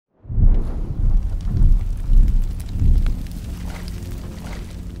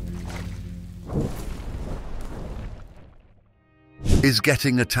Is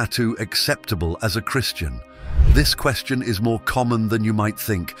getting a tattoo acceptable as a Christian? This question is more common than you might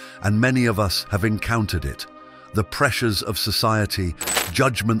think, and many of us have encountered it. The pressures of society,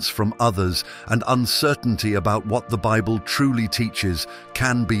 judgments from others, and uncertainty about what the Bible truly teaches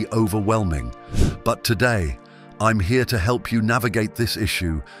can be overwhelming. But today, I'm here to help you navigate this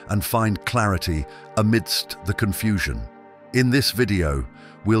issue and find clarity amidst the confusion. In this video,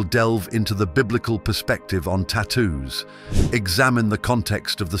 we'll delve into the biblical perspective on tattoos, examine the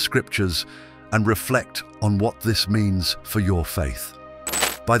context of the scriptures, and reflect on what this means for your faith.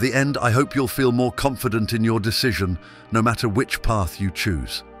 By the end, I hope you'll feel more confident in your decision, no matter which path you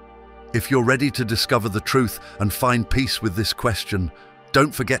choose. If you're ready to discover the truth and find peace with this question,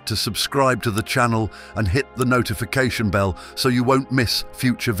 don't forget to subscribe to the channel and hit the notification bell so you won't miss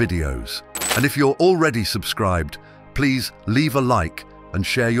future videos. And if you're already subscribed, please leave a like and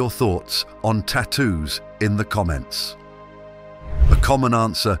share your thoughts on tattoos in the comments. A common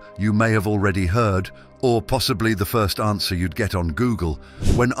answer you may have already heard, or possibly the first answer you'd get on Google,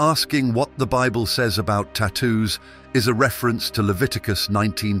 when asking what the Bible says about tattoos, is a reference to Leviticus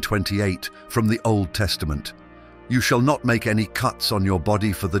 19:28 from the Old Testament. "You shall not make any cuts on your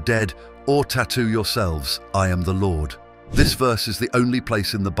body for the dead, or tattoo yourselves, I am the Lord." This verse is the only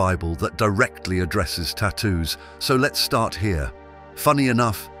place in the Bible that directly addresses tattoos, so let's start here. Funny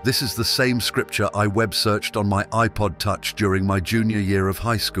enough, this is the same scripture I web searched on my iPod Touch during my junior year of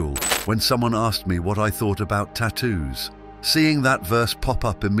high school, when someone asked me what I thought about tattoos. Seeing that verse pop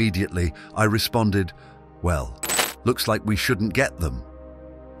up immediately, I responded, "Well, looks like we shouldn't get them."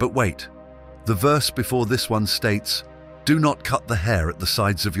 But wait, the verse before this one states, "Do not cut the hair at the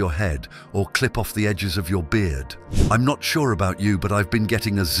sides of your head or clip off the edges of your beard." I'm not sure about you, but I've been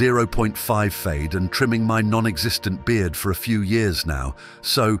getting a 0.5 fade and trimming my non-existent beard for a few years now.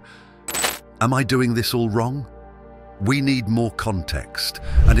 So, am I doing this all wrong? We need more context,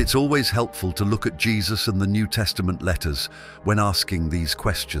 and it's always helpful to look at Jesus and the New Testament letters when asking these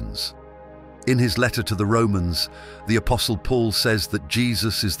questions. In his letter to the Romans, the Apostle Paul says that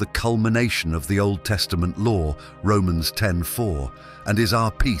Jesus is the culmination of the Old Testament law, Romans 10:4, and is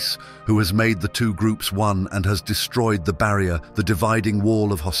our peace, who has made the two groups one and has destroyed the barrier, the dividing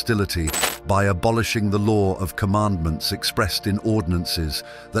wall of hostility, by abolishing the law of commandments expressed in ordinances,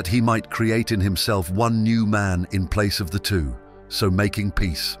 that he might create in himself one new man in place of the two, so making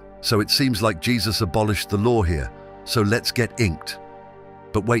peace. So it seems like Jesus abolished the law here, so let's get inked.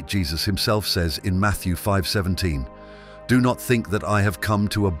 But wait, Jesus himself says in Matthew 5:17, "Do not think that I have come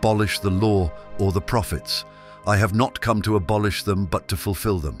to abolish the law or the prophets. I have not come to abolish them, but to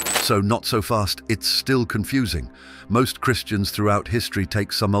fulfill them." So not so fast, it's still confusing. Most Christians throughout history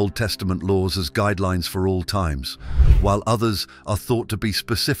take some Old Testament laws as guidelines for all times, while others are thought to be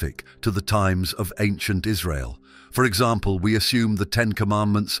specific to the times of ancient Israel. For example, we assume the 10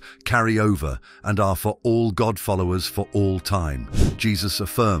 Commandments carry over and are for all God followers for all time. Jesus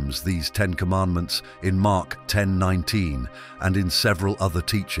affirms these 10 Commandments in Mark 10:19 and in several other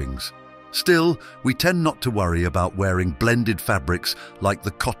teachings. Still, we tend not to worry about wearing blended fabrics like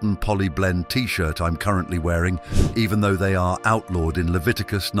the cotton poly blend t-shirt I'm currently wearing, even though they are outlawed in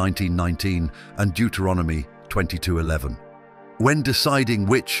Leviticus 19:19 and Deuteronomy 22:11. When deciding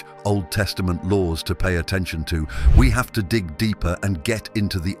which Old Testament laws to pay attention to, we have to dig deeper and get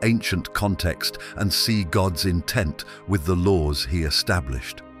into the ancient context and see God's intent with the laws he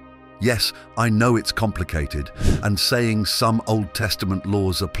established. Yes, I know it's complicated, and saying some Old Testament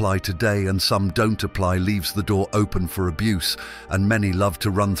laws apply today and some don't apply leaves the door open for abuse, and many love to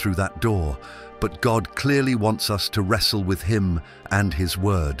run through that door. But God clearly wants us to wrestle with him and his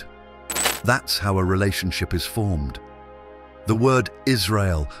word. That's how a relationship is formed. The word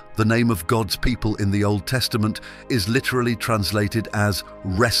Israel, the name of God's people in the Old Testament, is literally translated as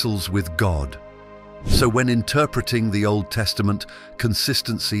wrestles with God. So when interpreting the Old Testament,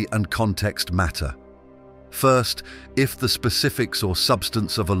 consistency and context matter. First, if the specifics or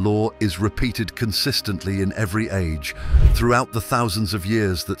substance of a law is repeated consistently in every age, throughout the thousands of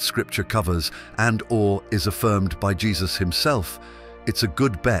years that Scripture covers and/or is affirmed by Jesus himself, it's a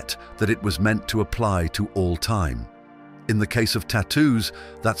good bet that it was meant to apply to all time. In the case of tattoos,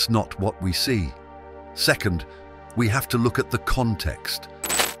 that's not what we see. Second, we have to look at the context.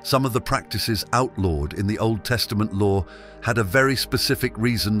 Some of the practices outlawed in the Old Testament law had a very specific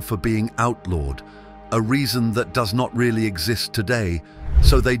reason for being outlawed, a reason that does not really exist today,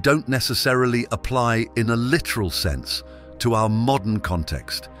 so they don't necessarily apply in a literal sense to our modern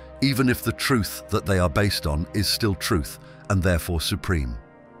context, even if the truth that they are based on is still truth and therefore supreme.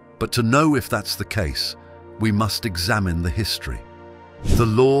 But to know if that's the case, we must examine the history. The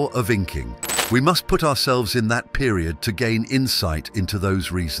law of inking. We must put ourselves in that period to gain insight into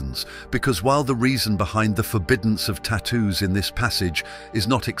those reasons, because while the reason behind the forbiddance of tattoos in this passage is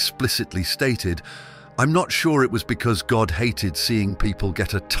not explicitly stated, I'm not sure it was because God hated seeing people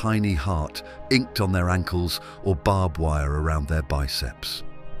get a tiny heart inked on their ankles or barbed wire around their biceps.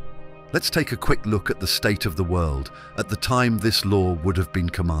 Let's take a quick look at the state of the world at the time this law would have been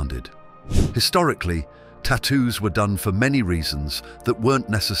commanded. Historically, tattoos were done for many reasons that weren't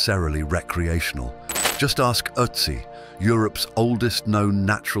necessarily recreational. Just ask Ötzi, Europe's oldest known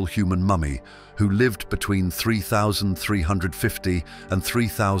natural human mummy, who lived between 3350 and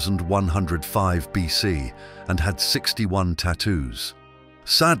 3105 BC and had 61 tattoos.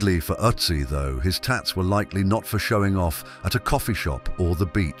 Sadly for Ötzi, though, his tats were likely not for showing off at a coffee shop or the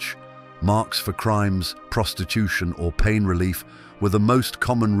beach. Marks for crimes, prostitution, or pain relief were the most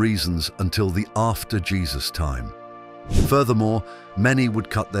common reasons until the after Jesus time. Furthermore, many would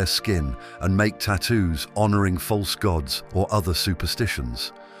cut their skin and make tattoos honoring false gods or other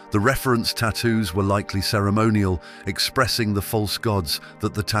superstitions. The reference tattoos were likely ceremonial, expressing the false gods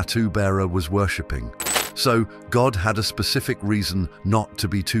that the tattoo bearer was worshipping. So, God had a specific reason not to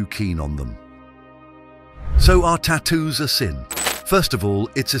be too keen on them. So, are tattoos a sin? First of all,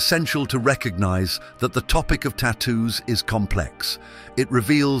 it's essential to recognize that the topic of tattoos is complex. It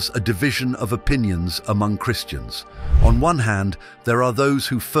reveals a division of opinions among Christians. On one hand, there are those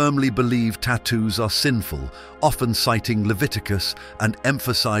who firmly believe tattoos are sinful, often citing Leviticus and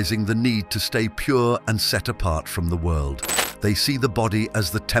emphasizing the need to stay pure and set apart from the world. They see the body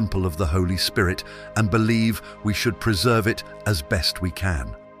as the temple of the Holy Spirit and believe we should preserve it as best we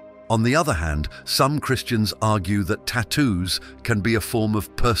can. On the other hand, some Christians argue that tattoos can be a form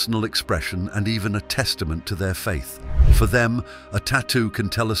of personal expression and even a testament to their faith. For them, a tattoo can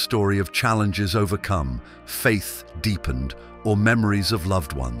tell a story of challenges overcome, faith deepened, or memories of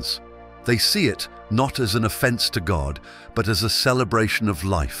loved ones. They see it not as an offense to God, but as a celebration of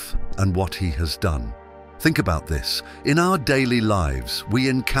life and what He has done. Think about this. In our daily lives, we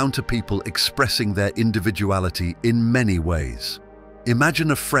encounter people expressing their individuality in many ways. Imagine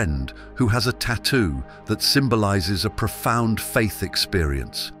a friend who has a tattoo that symbolizes a profound faith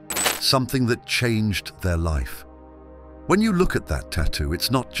experience, something that changed their life. When you look at that tattoo, it's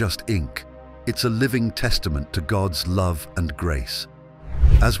not just ink, it's a living testament to God's love and grace.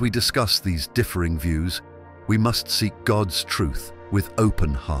 As we discuss these differing views, we must seek God's truth with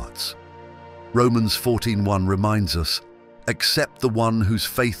open hearts. Romans 14:1 reminds us, "Accept the one whose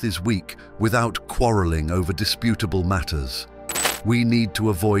faith is weak without quarreling over disputable matters." We need to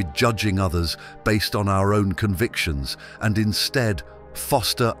avoid judging others based on our own convictions and instead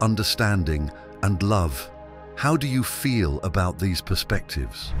foster understanding and love. How do you feel about these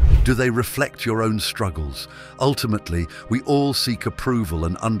perspectives? Do they reflect your own struggles? Ultimately, we all seek approval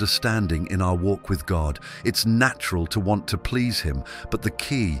and understanding in our walk with God. It's natural to want to please Him, but the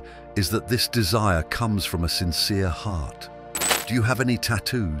key is that this desire comes from a sincere heart. Do you have any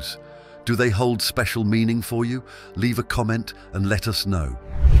tattoos? Do they hold special meaning for you? Leave a comment and let us know.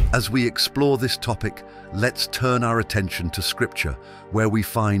 As we explore this topic, let's turn our attention to Scripture, where we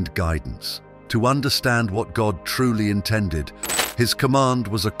find guidance. To understand what God truly intended, His command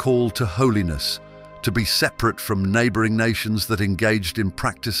was a call to holiness, to be separate from neighboring nations that engaged in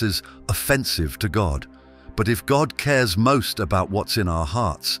practices offensive to God. But if God cares most about what's in our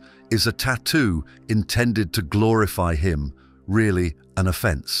hearts, is a tattoo intended to glorify Him really an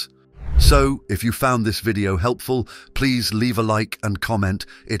offense? So, if you found this video helpful, please leave a like and comment.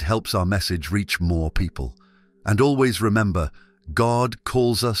 It helps our message reach more people. And always remember, God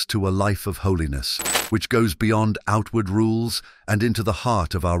calls us to a life of holiness, which goes beyond outward rules and into the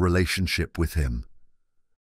heart of our relationship with Him.